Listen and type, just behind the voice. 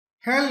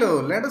Hello,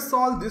 let us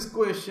solve this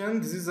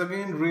question. This is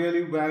again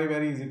really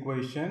very easy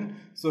question.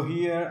 So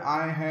here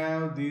I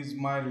have this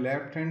my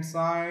left hand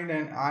side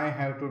and I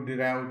have to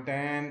derive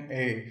tan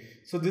A.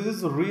 So this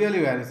is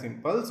really very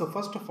simple. So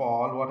first of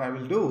all, what I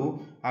will do,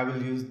 I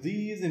will use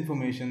these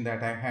information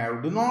that I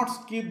have. Do not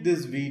skip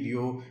this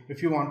video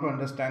if you want to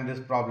understand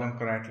this problem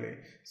correctly.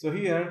 So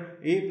here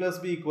A plus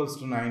B equals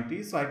to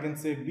 90. So I can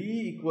say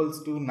B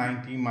equals to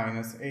 90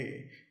 minus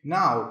A.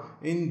 Now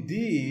in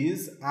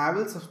these I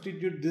will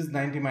substitute this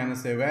 90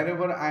 minus A.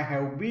 Wherever I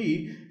have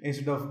B,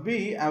 instead of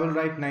B I will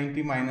write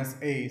 90 minus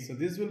A. So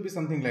this will be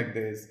something like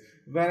this.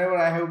 Wherever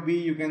I have B,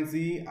 you can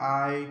see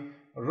I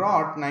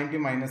wrote 90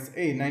 minus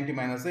A, 90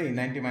 minus A,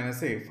 90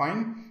 minus A.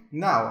 Fine.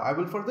 Now I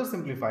will further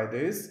simplify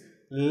this.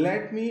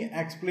 Let me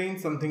explain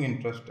something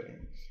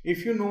interesting.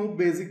 If you know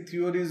basic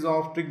theories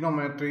of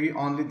trigonometry,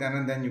 only then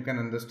and then you can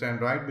understand,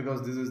 right?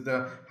 Because this is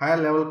the higher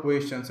level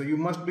question, so you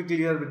must be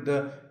clear with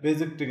the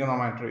basic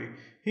trigonometry.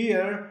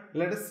 Here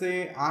let us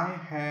say I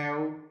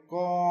have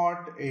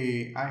cot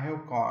A,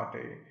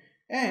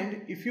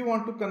 and if you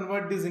want to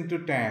convert this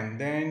into tan,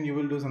 then you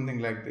will do something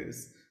like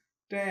this: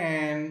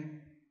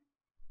 tan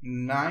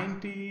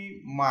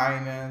 90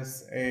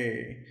 minus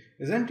A,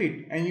 isn't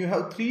it? And you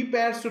have three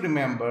pairs to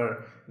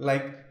remember,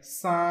 like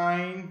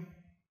sine,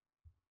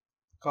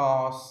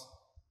 cos,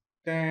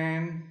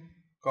 tan,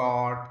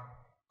 cot,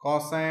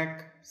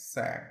 cosec,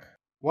 sec.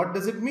 What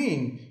does it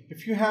mean?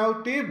 If you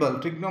have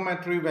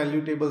trigonometry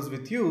value tables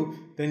with you,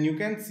 then you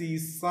can see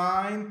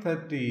sine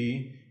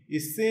 30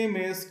 is same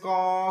as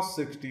cos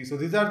 60. So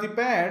these are the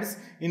pairs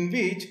in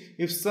which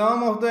if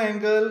sum of the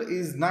angle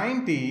is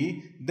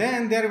 90,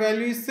 then their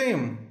value is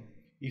same.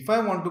 If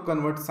I want to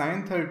convert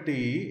sine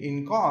 30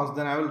 in cos,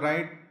 then I will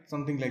write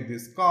something like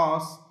this: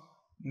 cos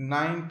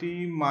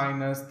 90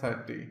 minus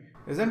 30.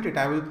 Isn't it?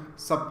 I will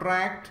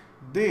subtract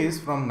this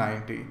from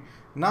 90.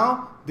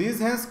 Now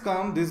this has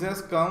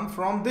come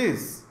from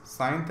this.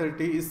 Sine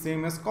 30 is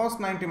same as cos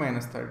 90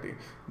 minus 30.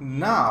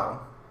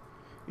 Now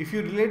if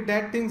you relate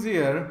that things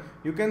here,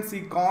 you can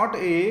see cot A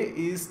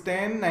is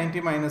tan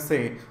 90 minus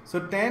A. So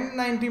tan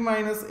 90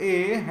 minus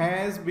A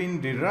has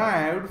been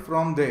derived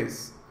from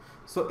this.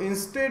 So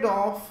instead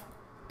of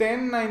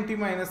tan 90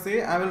 minus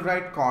A, I will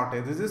write cot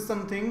A. This is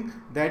something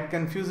that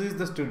confuses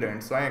the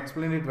students, so I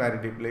explain it very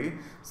deeply.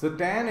 So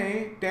tan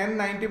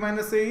 90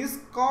 minus A is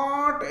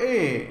cot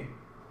A,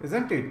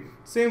 isn't it?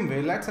 Same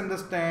way, let's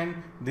understand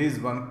this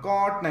one,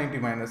 cot 90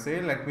 minus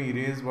A. Let me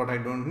erase what I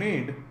don't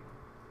need.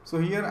 So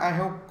here I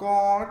have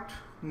cot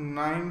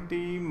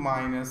 90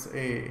 minus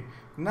A.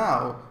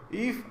 Now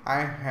if I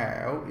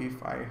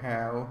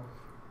have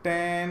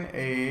tan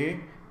A,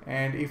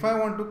 and if I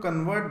want to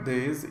convert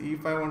this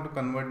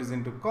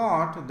into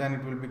cot, then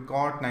it will be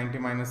cot 90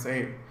 minus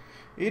A.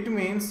 It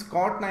means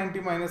cot 90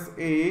 minus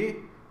A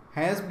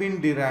has been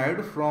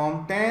derived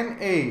from tan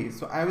A.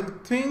 So I will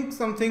think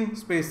something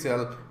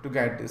special to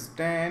get this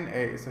tan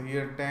A. So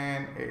here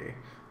tan A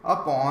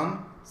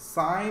upon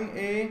sine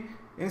A.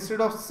 Instead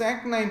of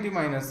sec 90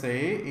 minus A,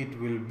 it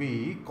will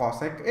be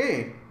cosec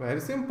A. Very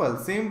simple.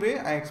 Same way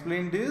I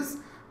explained this,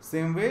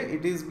 same way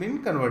it is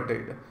been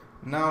converted.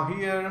 Now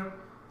here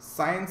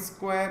sine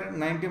square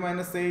 90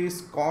 minus A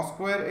is cos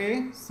square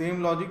A.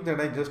 Same logic that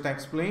I just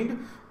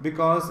explained,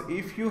 because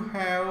if you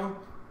have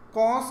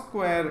cos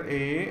square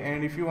A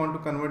and if you want to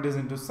convert this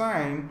into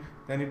sine,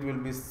 then it will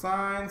be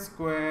sine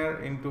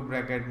square into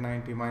bracket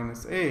 90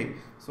 minus A.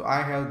 So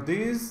I have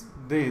this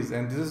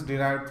and this is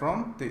derived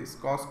from this,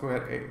 cos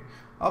square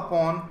A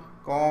upon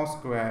cos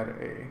square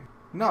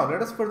A. Now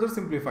let us further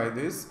simplify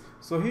this.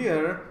 So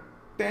here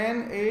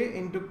tan A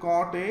into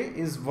cot A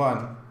is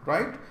 1,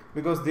 right?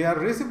 Because they are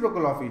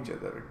reciprocal of each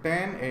other.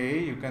 Tan A,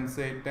 you can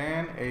say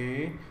tan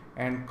A,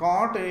 and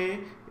cot A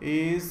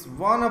is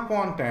 1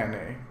 upon tan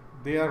A.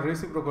 They are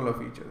reciprocal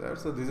of each other.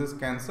 So this is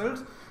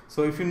cancelled.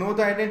 So if you know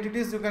the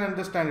identities, you can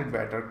understand it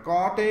better.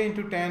 Cot A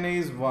into tan A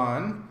is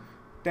 1.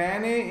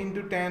 Tan A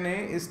into tan A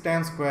is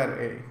tan square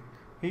A.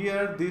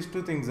 Here these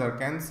two things are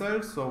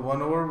cancelled, so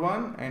 1 over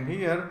 1, and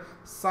here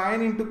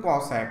sine into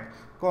cosec.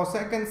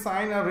 Cosec and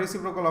sine are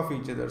reciprocal of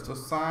each other. So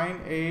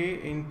sine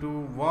A into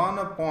 1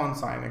 upon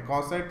sine A.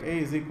 Cosec A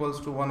is equals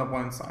to 1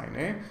 upon sine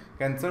A.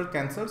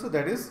 Cancelled, so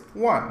that is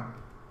 1.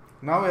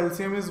 Now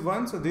LCM is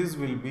 1, so this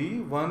will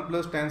be 1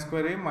 plus tan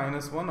square A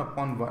minus 1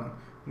 upon 1.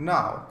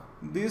 Now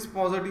this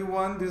positive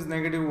 1, this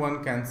negative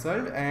 1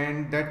 cancelled,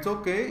 and that's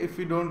okay if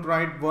we don't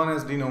write 1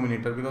 as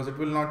denominator, because it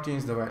will not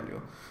change the value.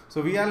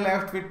 So we are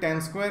left with tan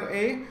square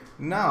A.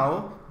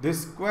 Now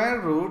this square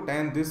root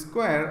and this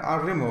square are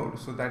removed,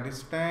 so that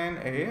is tan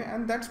A,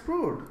 and that's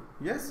proved.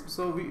 Yes,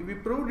 so we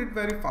proved it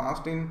very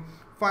fast in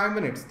 5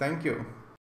 minutes. Thank you.